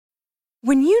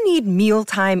When you need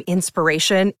mealtime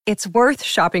inspiration, it's worth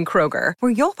shopping Kroger,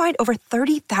 where you'll find over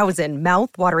 30,000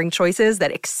 mouth-watering choices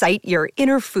that excite your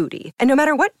inner foodie. And no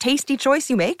matter what tasty choice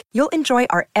you make, you'll enjoy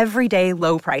our everyday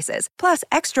low prices, plus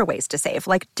extra ways to save,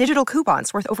 like digital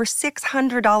coupons worth over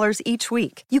 $600 each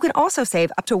week. You can also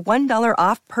save up to $1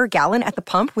 off per gallon at the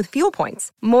pump with fuel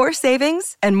points. More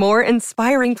savings and more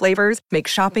inspiring flavors make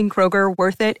shopping Kroger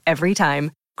worth it every time.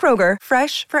 Kroger,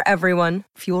 fresh for everyone.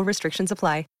 Fuel restrictions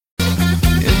apply.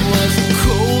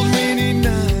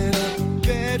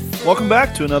 Welcome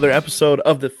back to another episode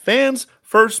of the Fans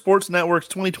First Sports Network's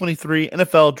 2023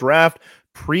 NFL Draft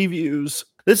Previews.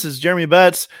 This is Jeremy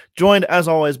Betts, joined as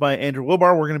always by Andrew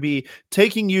Wilbar. We're going to be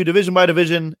taking you division by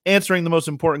division, answering the most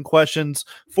important questions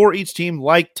for each team,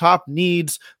 like top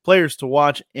needs, players to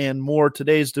watch, and more.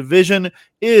 Today's division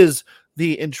is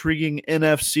the intriguing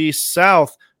NFC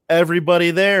South. Everybody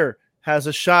there has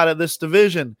a shot at this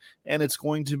division, and it's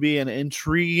going to be an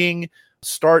intriguing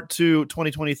start to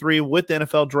 2023 with the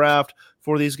NFL draft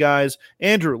for these guys.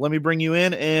 Andrew, let me bring you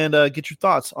in and get your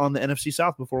thoughts on the NFC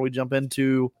South before we jump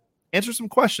into answer some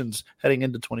questions heading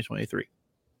into 2023.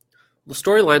 The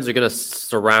storylines are going to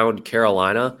surround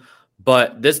Carolina,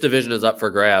 but this division is up for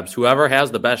grabs. Whoever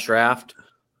has the best draft,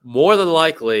 more than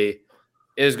likely,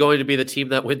 is going to be the team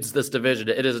that wins this division.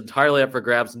 It is entirely up for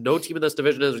grabs. No team in this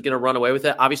division is going to run away with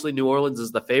it. Obviously, New Orleans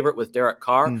is the favorite with Derek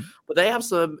Carr, but they have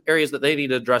some areas that they need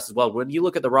to address as well. When you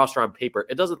look at the roster on paper,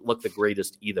 it doesn't look the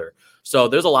greatest either. So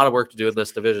there's a lot of work to do in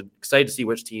this division. Excited to see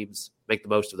which teams make the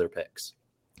most of their picks.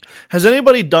 Has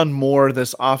anybody done more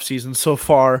this offseason so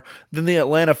far than the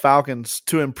Atlanta Falcons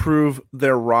to improve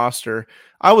their roster?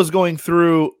 I was going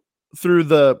through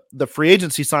the free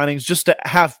agency signings just to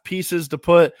have pieces to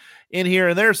put in here,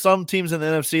 and there are some teams in the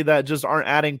NFC that just aren't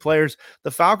adding players.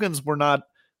 The Falcons were not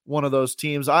one of those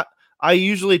teams. I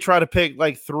usually try to pick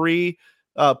like three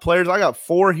players. I got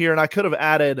four here, and I could have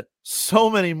added so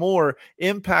many more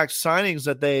impact signings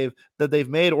that they've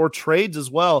made, or trades as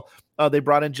well. They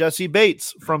brought in Jesse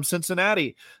Bates from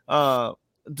Cincinnati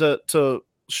to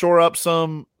shore up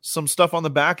some stuff on the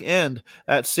back end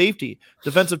at safety.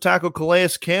 Defensive tackle Calais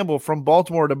Campbell from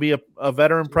Baltimore to be a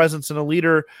veteran presence and a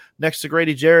leader next to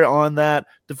Grady Jarrett on that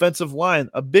defensive line.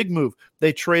 A big move.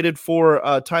 They traded for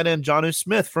tight end Jonnu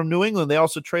Smith from New England. They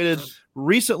also traded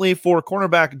recently for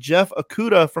cornerback Jeff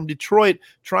Okudah from Detroit,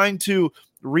 trying to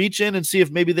reach in and see if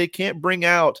maybe they can't bring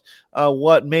out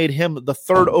what made him the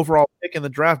third overall pick in the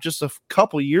draft just a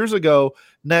couple years ago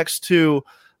next to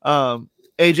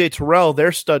AJ Terrell,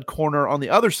 their stud corner on the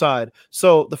other side.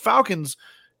 So the Falcons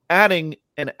adding,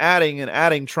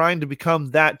 trying to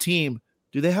become that team.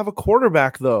 Do they have a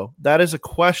quarterback, though? That is a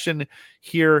question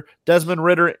here. Desmond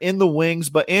Ridder in the wings.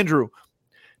 But, Andrew,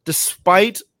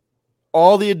 despite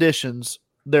all the additions,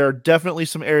 there are definitely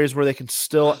some areas where they can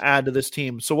still add to this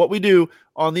team. So what we do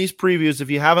on these previews,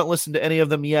 if you haven't listened to any of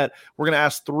them yet, we're going to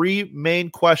ask three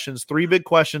big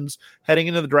questions heading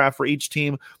into the draft for each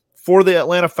team. For the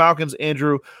Atlanta Falcons,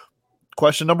 Andrew,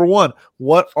 question number one,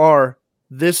 what are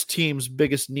this team's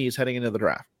biggest needs heading into the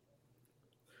draft?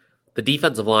 The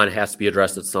defensive line has to be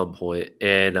addressed at some point,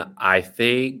 and I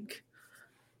think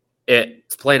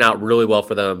it's playing out really well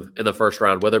for them in the first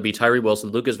round, whether it be Tyree Wilson,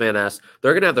 Lucas Van Ness.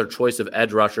 They're going to have their choice of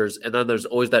edge rushers, and then there's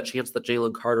always that chance that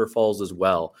Jalen Carter falls as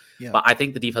well. Yeah. But I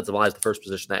think the defensive line is the first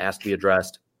position that has to be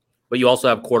addressed. But you also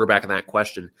have quarterback in that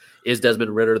question. Is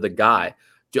Desmond Ridder the guy?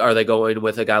 Are they going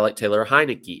with a guy like Taylor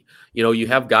Heineke? You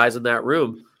have guys in that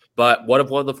room, but what if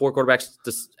one of the four quarterbacks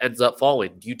just ends up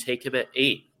falling? Do you take him at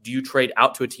 8? Do you trade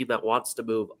out to a team that wants to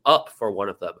move up for one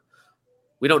of them?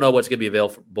 We don't know what's going to be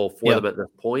available for them at this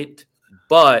point,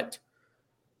 but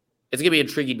it's going to be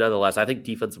intriguing nonetheless. I think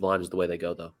defensive line is the way they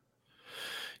go, though.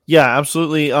 Yeah,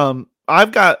 absolutely.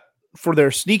 I've got, for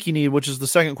their sneaky need, which is the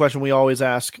second question we always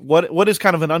ask, what is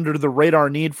kind of an under the radar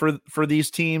need for these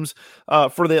teams?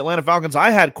 For the Atlanta Falcons,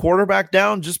 I had quarterback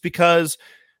down just because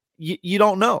you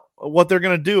don't know what they're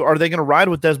going to do. Are they going to ride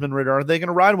with Desmond Ridder? Are they going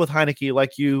to ride with Heineke,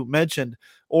 like you mentioned?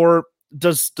 Or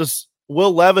does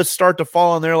Will Levis start to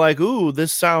fall and they're like, ooh,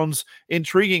 this sounds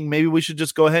intriguing. Maybe we should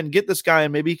just go ahead and get this guy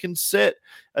and maybe he can sit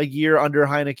a year under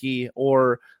Heineke,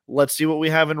 or let's see what we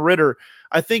have in Ridder.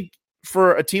 I think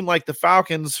for a team like the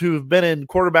Falcons, who've been in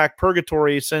quarterback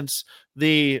purgatory since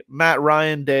the Matt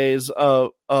Ryan days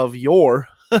of yore,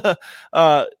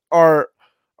 are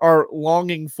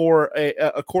longing for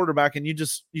a quarterback, and you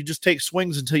just take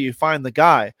swings until you find the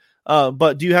guy.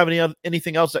 But do you have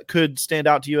anything else that could stand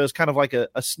out to you as kind of like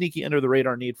a sneaky under the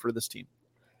radar need for this team?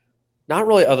 Not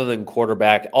really, other than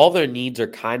quarterback. All their needs are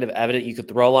kind of evident. You could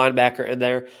throw a linebacker in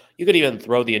there. You could even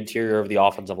throw the interior of the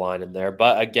offensive line in there.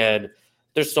 But again,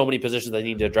 there's so many positions they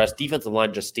need to address. Defensive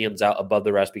line just stands out above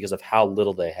the rest because of how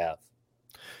little they have.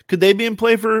 Could they be in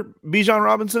play for Bijan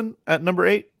Robinson at number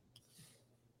 8?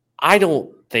 I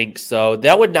don't think so.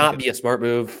 That would not be a smart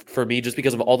move for me just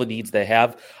because of all the needs they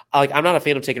have. Like, I'm not a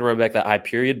fan of taking a running back that high,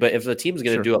 period, but if the team's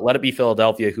going to do it, let it be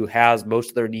Philadelphia, who has most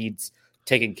of their needs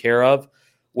taken care of.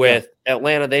 With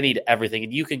Atlanta, they need everything,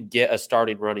 and you can get a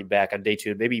starting running back on day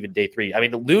 2 and maybe even day 3. I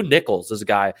mean, Lou Nichols is a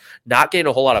guy not getting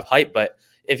a whole lot of hype, but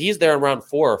if he's there in round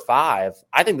 4 or 5,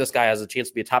 I think this guy has a chance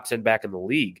to be a top 10 back in the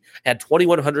league. Had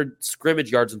 2,100 scrimmage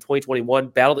yards in 2021,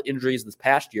 battled injuries this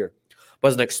past year,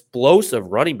 was an explosive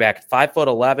running back,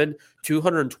 5'11",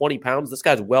 220 pounds. This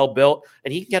guy's well built,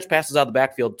 and he can catch passes out of the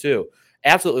backfield too.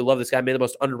 Absolutely love this guy. Made the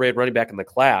most underrated running back in the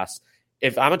class.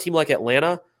 If I'm a team like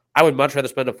Atlanta, I would much rather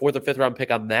spend a 4th or 5th round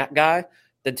pick on that guy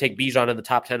than take Bijan in the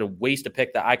top 10 and waste a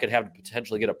pick that I could have to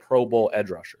potentially get a Pro Bowl edge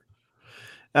rusher.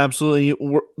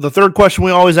 Absolutely. The third question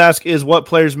we always ask is what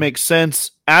players make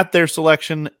sense at their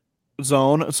selection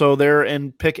zone. So they're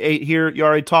in pick 8 here. You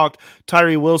already talked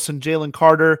Tyree Wilson, Jalen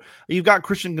Carter. You've got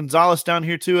Christian Gonzalez down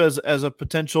here too as a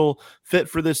potential fit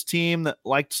for this team that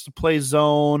likes to play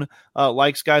zone,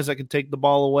 likes guys that can take the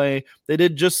ball away. They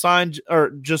did just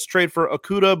trade for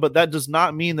Okudah, but that does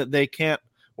not mean that they can't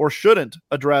or shouldn't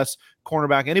address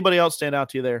cornerback. Anybody else stand out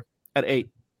to you there at 8?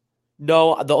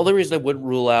 No, the only reason I wouldn't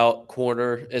rule out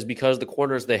corner is because the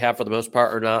corners they have for the most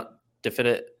part are not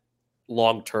definite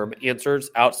long-term answers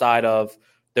outside of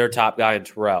their top guy in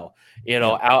Terrell.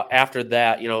 Out after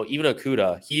that, even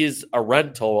Okudah, he is a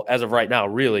rental as of right now,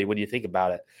 really, when you think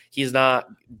about it. He's not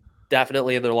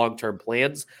definitely in their long-term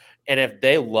plans. And if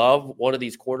they love one of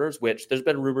these corners, which there's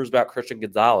been rumors about Christian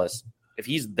Gonzalez, if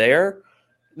he's there,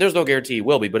 there's no guarantee he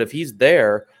will be, but if he's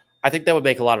there, I think that would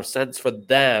make a lot of sense for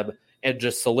them and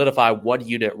just solidify one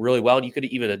unit really well. And you could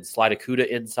even slide Okudah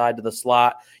inside to the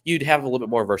slot. You'd have a little bit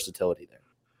more versatility there.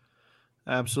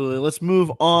 Absolutely. Let's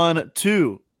move on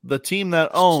to the team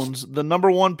that owns the number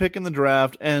 1 pick in the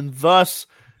draft and thus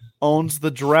owns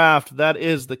the draft. That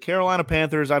is the Carolina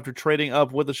Panthers after trading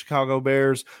up with the Chicago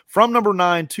Bears from number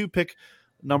 9 to pick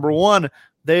number 1.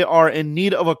 They are in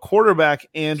need of a quarterback,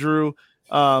 Andrew.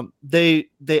 They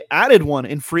added one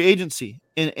in free agency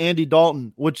in Andy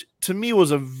Dalton, which to me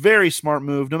was a very smart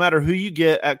move. No matter who you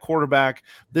get at quarterback,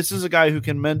 this is a guy who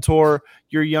can mentor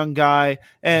your young guy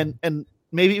and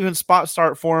maybe even spot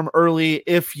start for him early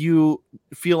if you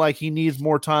feel like he needs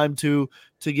more time to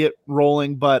get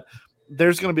rolling. But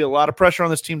there's going to be a lot of pressure on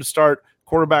this team to start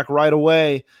quarterback right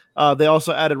away. They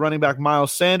also added running back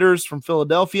Miles Sanders from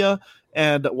Philadelphia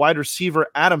and wide receiver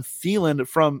Adam Thielen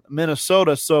from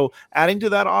Minnesota. So adding to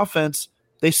that offense,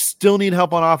 they still need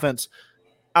help on offense.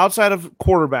 Outside of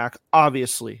quarterback,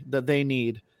 obviously, that they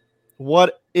need.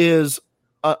 What is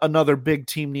another big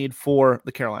team need for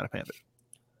the Carolina Panthers?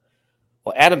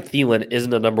 Well, Adam Thielen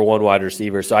isn't a number 1 wide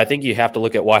receiver, so I think you have to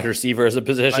look at wide receiver as a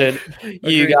position.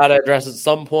 You got to address at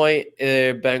some point.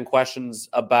 There have been questions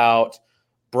about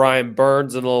Brian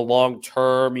Burns in the long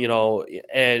term,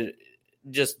 and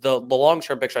just the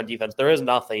long-term picture on defense. There is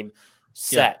nothing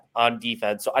set on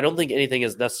defense, so I don't think anything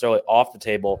is necessarily off the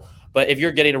table. But if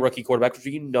you're getting a rookie quarterback, which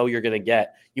you're going to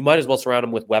get, you might as well surround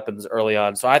him with weapons early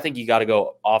on. So I think you got to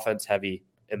go offense heavy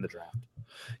in the draft.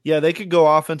 Yeah, they could go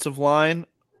offensive line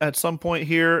at some point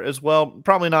here as well.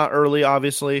 Probably not early,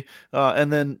 obviously.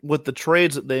 And then with the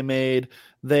trades that they made,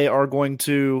 they are going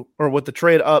to, or with the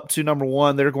trade up to number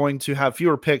 1, they're going to have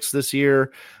fewer picks this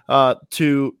year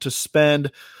to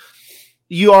spend.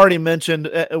 You already mentioned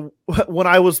when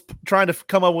I was trying to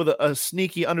come up with a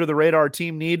sneaky under the radar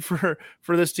team need for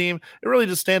this team, it really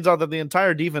just stands out that the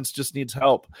entire defense just needs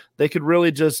help. They could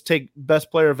really just take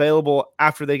best player available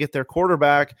after they get their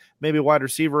quarterback, maybe wide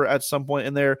receiver at some point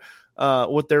in there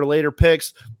with their later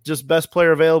picks, just best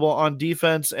player available on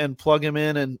defense and plug him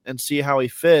in and see how he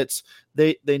fits.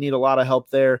 They need a lot of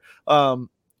help there.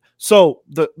 So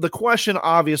the question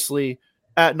obviously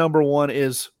at number 1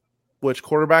 is, which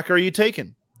quarterback are you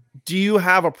taking? Do you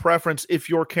have a preference if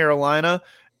you're Carolina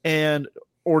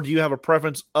or do you have a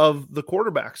preference of the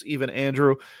quarterbacks even,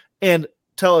 Andrew? And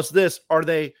tell us this, are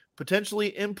they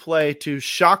potentially in play to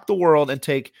shock the world and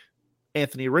take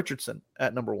Anthony Richardson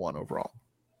at number 1 overall?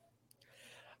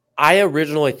 I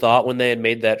originally thought when they had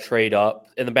made that trade up,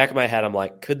 in the back of my head, I'm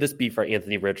like, could this be for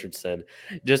Anthony Richardson?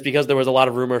 Just because there was a lot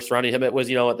of rumors surrounding him. It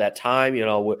was, at that time,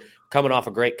 coming off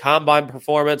a great combine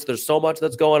performance. There's so much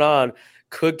that's going on.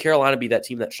 Could Carolina be that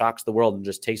team that shocks the world and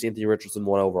just takes Anthony Richardson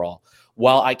 1 overall?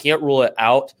 While I can't rule it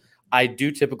out, I do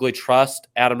typically trust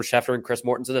Adam Schefter and Chris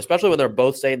Mortensen, especially when they're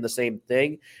both saying the same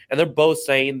thing. And they're both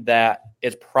saying that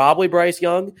it's probably Bryce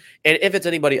Young. And if it's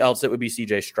anybody else, it would be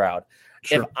CJ Stroud.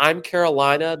 If I'm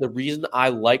Carolina, the reason I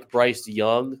like Bryce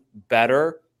Young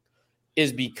better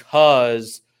is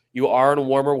because you are in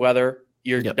warmer weather.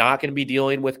 You're not going to be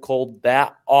dealing with cold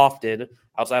that often,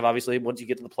 outside of obviously once you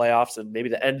get to the playoffs and maybe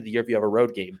the end of the year if you have a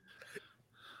road game.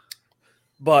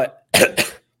 But,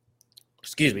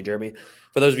 excuse me, Jeremy.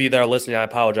 For those of you that are listening, I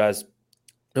apologize.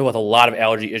 With a lot of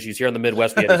allergy issues here in the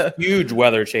Midwest, we had a huge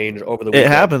weather change over the weekend.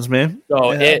 It happens, man.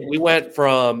 So we went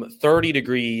from 30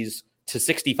 degrees to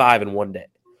 65 in one day.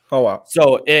 Oh, wow.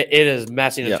 So it is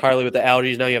messing entirely with the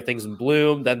allergies. Now you have things in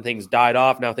bloom, then things died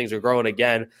off. Now things are growing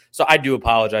again. So I do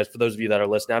apologize for those of you that are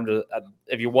listening.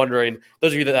 If you're wondering,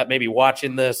 those of you that may be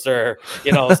watching this or,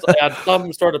 on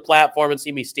some sort of platform and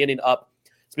see me standing up,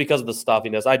 it's because of the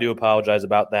stuffiness. I do apologize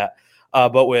about that.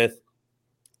 But with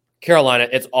Carolina,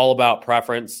 it's all about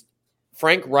preference.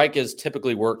 Frank Reich has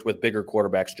typically worked with bigger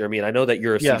quarterbacks, Jeremy, and I know that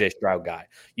you're a CJ Stroud guy.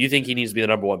 You think he needs to be the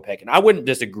number one pick, and I wouldn't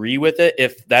disagree with it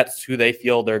if that's who they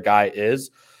feel their guy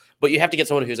is, but you have to get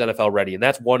someone who's NFL ready, and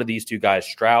that's one of these two guys,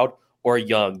 Stroud or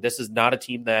Young. This is not a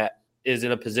team that is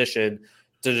in a position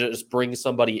to just bring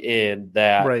somebody in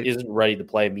that isn't ready to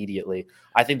play immediately.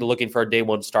 I think they're looking for a day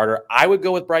one starter. I would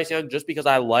go with Bryce Young just because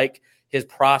I like his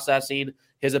processing,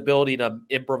 his ability to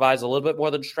improvise a little bit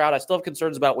more than Stroud. I still have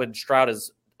concerns about when Stroud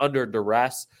is under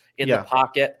duress in the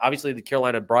pocket. Obviously, the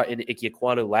Carolina brought in Ike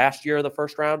Ekwonu last year in the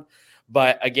first round.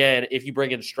 But again, if you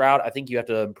bring in Stroud, I think you have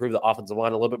to improve the offensive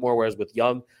line a little bit more, whereas with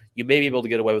Young, you may be able to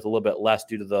get away with a little bit less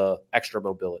due to the extra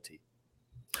mobility.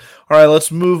 All right,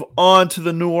 let's move on to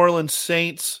the New Orleans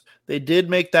Saints. They did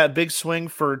make that big swing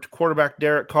for quarterback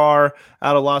Derek Carr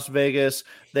out of Las Vegas.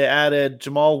 They added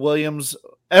Jamal Williams,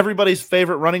 everybody's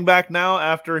favorite running back now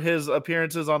after his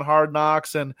appearances on Hard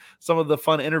Knocks and some of the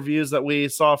fun interviews that we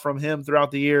saw from him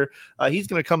throughout the year. He's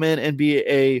going to come in and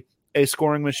be a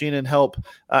scoring machine and help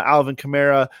Alvin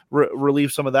Kamara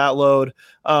relieve some of that load.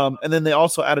 And then they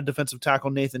also added defensive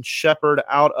tackle Nathan Shepard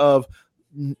out of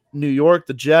New York,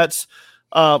 the Jets.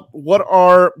 What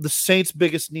are the Saints'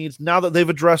 biggest needs now that they've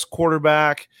addressed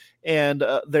quarterback and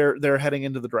they're heading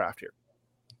into the draft here?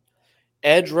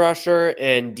 Edge rusher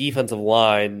and defensive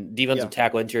line, defensive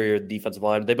tackle, interior defensive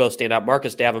line, they both stand out.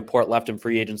 Marcus Davenport left in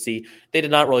free agency. They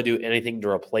did not really do anything to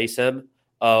replace him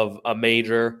of a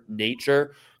major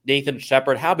nature. Nathan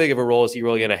Shepard, how big of a role is he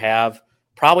really going to have?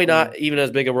 Probably not even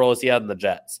as big a role as he had in the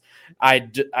Jets. I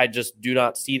just do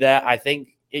not see that. I think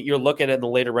you're looking at in the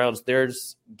later rounds,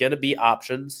 there's going to be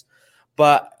options.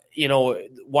 But,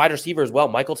 wide receiver as well.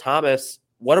 Michael Thomas,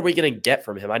 what are we going to get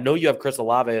from him? I know you have Chris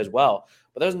Olave as well,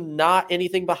 but there's not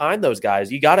anything behind those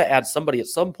guys. You got to add somebody at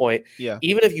some point. Yeah.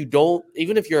 Even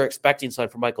if you're expecting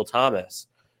something from Michael Thomas,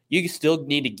 you still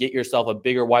need to get yourself a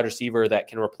bigger wide receiver that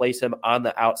can replace him on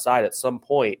the outside at some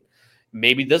point.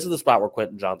 Maybe this is the spot where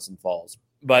Quentin Johnson falls.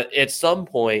 But at some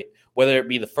point, whether it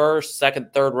be the first,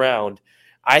 second, third round,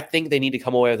 I think they need to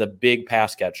come away with a big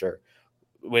pass catcher.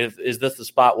 Is this the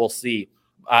spot? We'll see.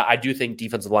 I do think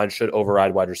defensive line should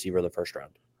override wide receiver in the first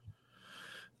round.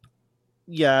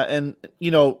 Yeah, and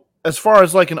as far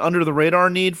as like an under the radar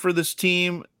need for this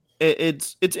team,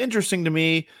 it's interesting to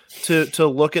me to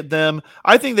look at them.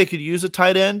 I think they could use a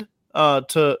tight end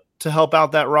to help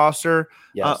out that roster.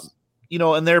 Yes.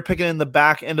 And they're picking in the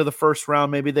back end of the first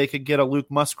round. Maybe they could get a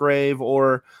Luke Musgrave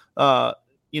or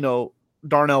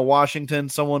Darnell Washington,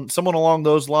 someone along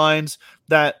those lines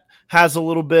that has a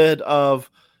little bit of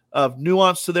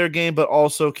nuance to their game, but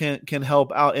also can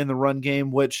help out in the run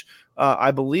game, which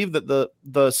I believe that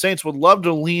the Saints would love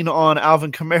to lean on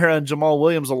Alvin Kamara and Jamal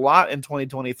Williams a lot in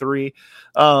 2023.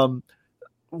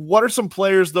 What are some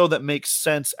players, though, that make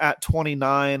sense at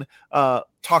 29,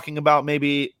 talking about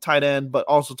maybe tight end, but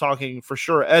also talking for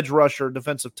sure edge rusher,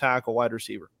 defensive tackle, wide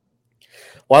receiver?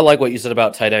 Well, I like what you said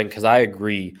about tight end because I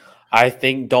agree. I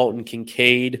think Dalton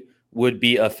Kincaid would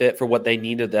be a fit for what they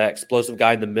needed, that explosive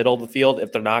guy in the middle of the field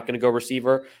if they're not going to go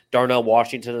receiver. Darnell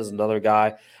Washington is another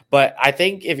guy. But I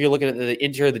think if you're looking at the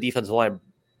interior of the defensive line,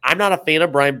 I'm not a fan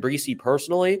of Brian Bresee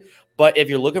personally, but if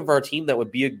you're looking for a team that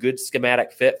would be a good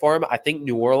schematic fit for him, I think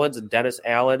New Orleans and Dennis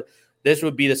Allen, this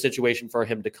would be the situation for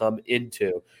him to come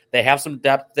into. They have some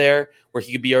depth there where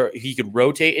he could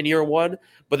rotate in year one,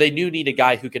 but they do need a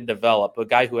guy who can develop, a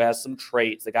guy who has some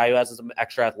traits, a guy who has some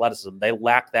extra athleticism. They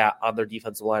lack that on their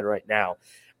defensive line right now.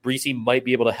 Bresee might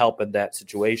be able to help in that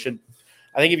situation.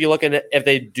 I think if you're looking at if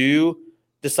they do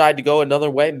decide to go another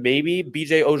way, maybe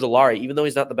BJ Ojulari, even though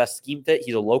he's not the best scheme fit,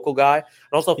 he's a local guy. And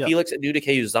also Felix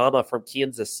Anudike-Uzomah from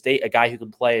Kansas State, a guy who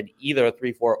can play in either a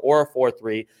 3-4 or a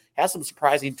 4-3, has some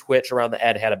surprising twitch around the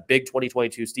edge, had a big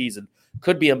 2022 season,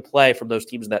 could be in play from those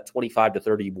teams in that 25 to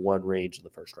 31 range in the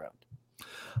first round.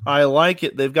 I like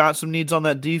it. They've got some needs on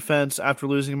that defense after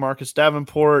losing Marcus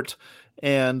Davenport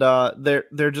and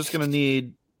they're just going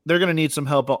to need some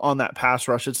help on that pass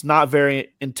rush. It's not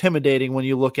very intimidating when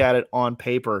you look at it on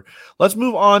paper. Let's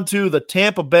move on to the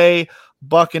Tampa Bay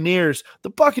Buccaneers.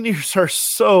 The Buccaneers are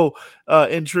so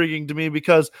intriguing to me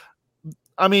because,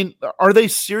 I mean, are they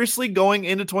seriously going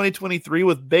into 2023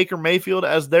 with Baker Mayfield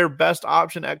as their best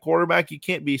option at quarterback? You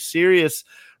can't be serious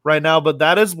right now, but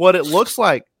that is what it looks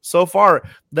like so far,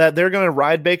 that they're going to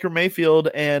ride Baker Mayfield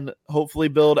and hopefully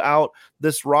build out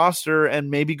this roster and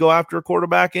maybe go after a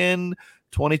quarterback in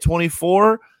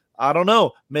 2024. I don't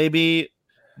know. Maybe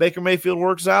Baker Mayfield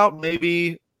works out.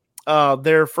 Maybe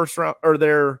their first round or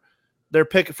their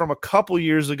pick from a couple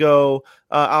years ago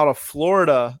out of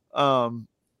Florida.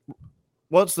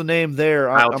 What's the name there?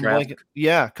 Kyle I'm Trask. blanking.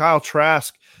 Yeah, Kyle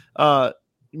Trask.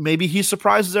 Maybe he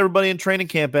surprises everybody in training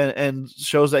camp and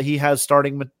shows that he has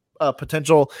starting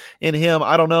potential in him.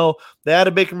 I don't know. They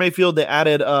added Baker Mayfield. They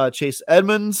added Chase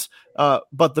Edmonds.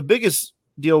 But the biggest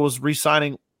deal was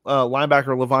re-signing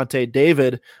linebacker Levante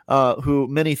David, who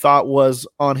many thought was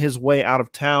on his way out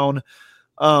of town.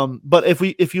 But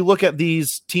if you look at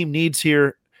these team needs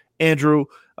here, Andrew,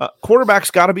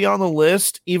 quarterback's got to be on the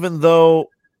list, even though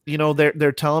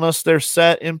they're telling us they're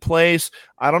set in place.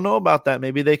 I don't know about that.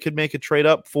 Maybe they could make a trade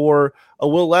up for a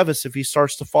Will Levis if he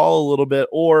starts to fall a little bit,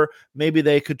 or maybe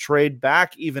they could trade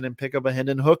back even and pick up a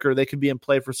Hendon Hooker. They could be in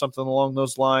play for something along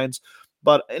those lines.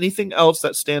 But anything else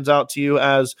that stands out to you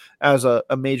as a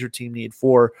major team need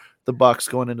for the Bucs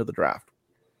going into the draft?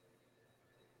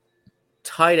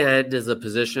 Tight end is a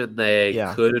position they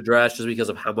could address just because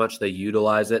of how much they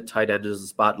utilize it. Tight end is a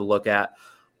spot to look at.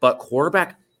 But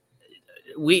quarterback,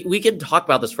 we can talk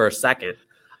about this for a second.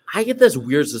 I get this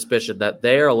weird suspicion that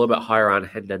they're a little bit higher on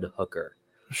Hendon Hooker.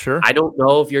 Sure. I don't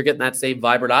know if you're getting that same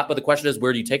vibe or not, but the question is,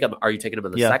 where do you take him? Are you taking him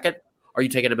in the second? Are you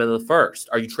taking him in the first?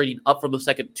 Are you trading up from the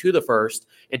second to the first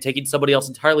and taking somebody else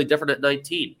entirely different at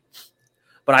 19?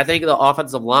 But I think the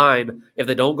offensive line, if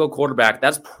they don't go quarterback,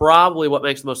 that's probably what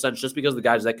makes the most sense, just because of the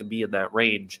guys that can be in that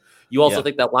range. You also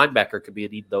think that linebacker could be a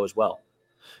need, though, as well.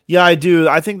 Yeah, I do.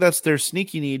 I think that's their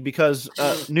sneaky need, because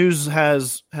news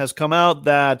has come out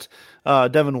that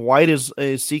Devin White is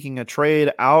seeking a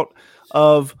trade out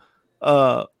of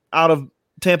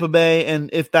Tampa Bay, and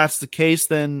if that's the case,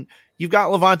 then you've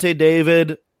got Levante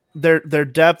David. Their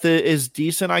depth is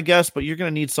decent, I guess, but you're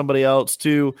going to need somebody else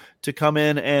to come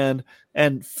in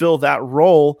and fill that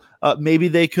role. Maybe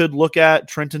they could look at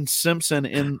Trenton Simpson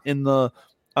in the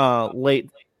late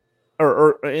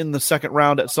or in the second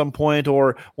round at some point,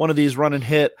 or one of these run and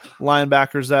hit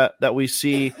linebackers that we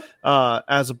see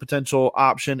as a potential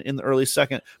option in the early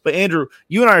second. But Andrew,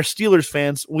 you and I are Steelers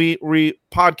fans. We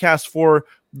podcast for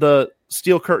the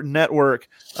Steel Curtain Network,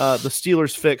 the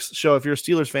Steelers Fix show. If you're a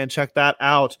Steelers fan, check that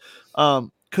out.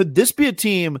 Could this be a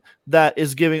team that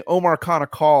is giving Omar Khan a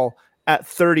call at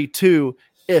 32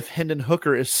 if Hendon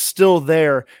Hooker is still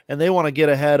there and they want to get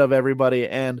ahead of everybody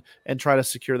and try to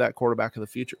secure that quarterback of the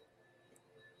future?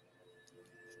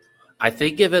 I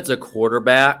think if it's a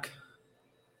quarterback,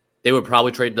 they would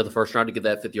probably trade into the first round to get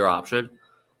that fifth-year option.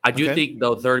 I do think,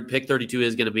 though, pick 32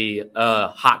 is going to be a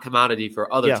hot commodity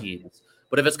for other teams.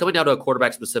 But if it's coming down to a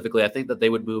quarterback specifically, I think that they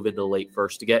would move into late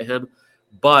first to get him.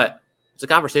 But it's a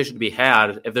conversation to be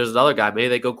had. If there's another guy, maybe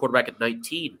they go quarterback at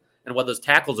 19. And when those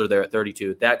tackles are there at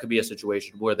 32, that could be a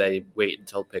situation where they wait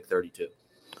until pick 32.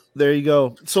 There you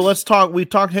go. So let's talk. We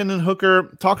talked Hendon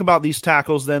Hooker. Talk about these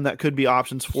tackles then that could be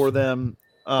options for them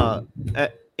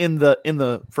in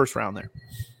the first round there.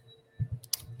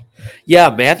 Yeah,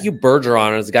 Matthew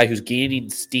Bergeron is a guy who's gaining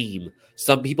steam.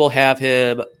 Some people have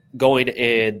him going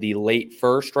in the late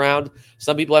first round.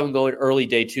 Some people have him going early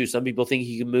day 2. Some people think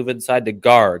he can move inside the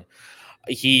guard.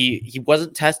 He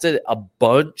wasn't tested a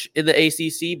bunch in the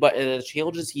ACC, but in the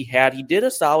challenges he had, he did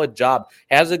a solid job.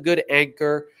 Has a good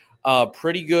anchor,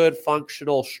 pretty good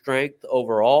functional strength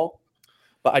overall.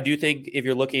 But I do think if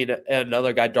you're looking at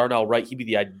another guy, Darnell Wright, he'd be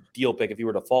the ideal pick if he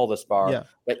were to fall this far. Yeah.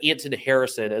 But Anton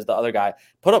Harrison is the other guy.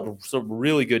 Put up some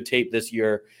really good tape this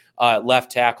year,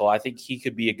 left tackle. I think he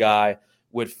could be a guy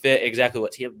would fit exactly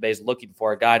what Tampa Bay is looking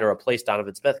for, a guy to replace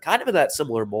Donovan Smith, kind of in that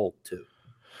similar mold too.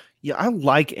 Yeah, I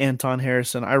like Anton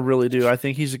Harrison. I really do. I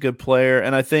think he's a good player,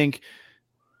 and I think,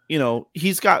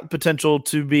 he's got potential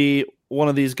to be one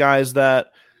of these guys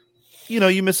that,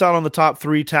 you miss out on the top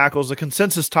 3 tackles, the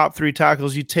consensus top 3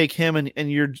 tackles. You take him and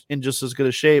you're in just as good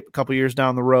a shape a couple years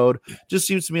down the road. Just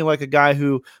seems to me like a guy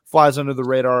who flies under the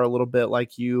radar a little bit,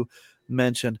 like you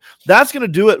mentioned. That's going to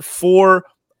do it for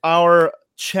our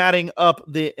chatting up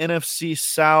the NFC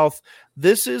South.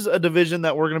 This is a division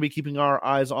that we're going to be keeping our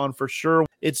eyes on for sure.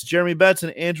 It's Jeremy Betts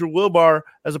and Andrew Wilbar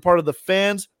as a part of the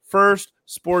Fans First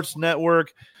Sports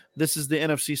Network. This is the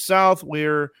NFC South.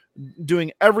 We're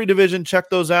doing every division. Check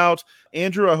those out.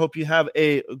 Andrew, I hope you have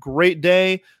a great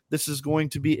day. This is going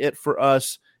to be it for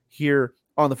us here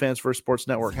on the Fans First Sports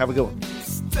Network. Have a good one.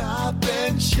 Stop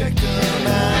and check them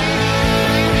out.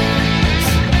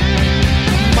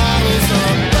 Models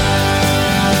on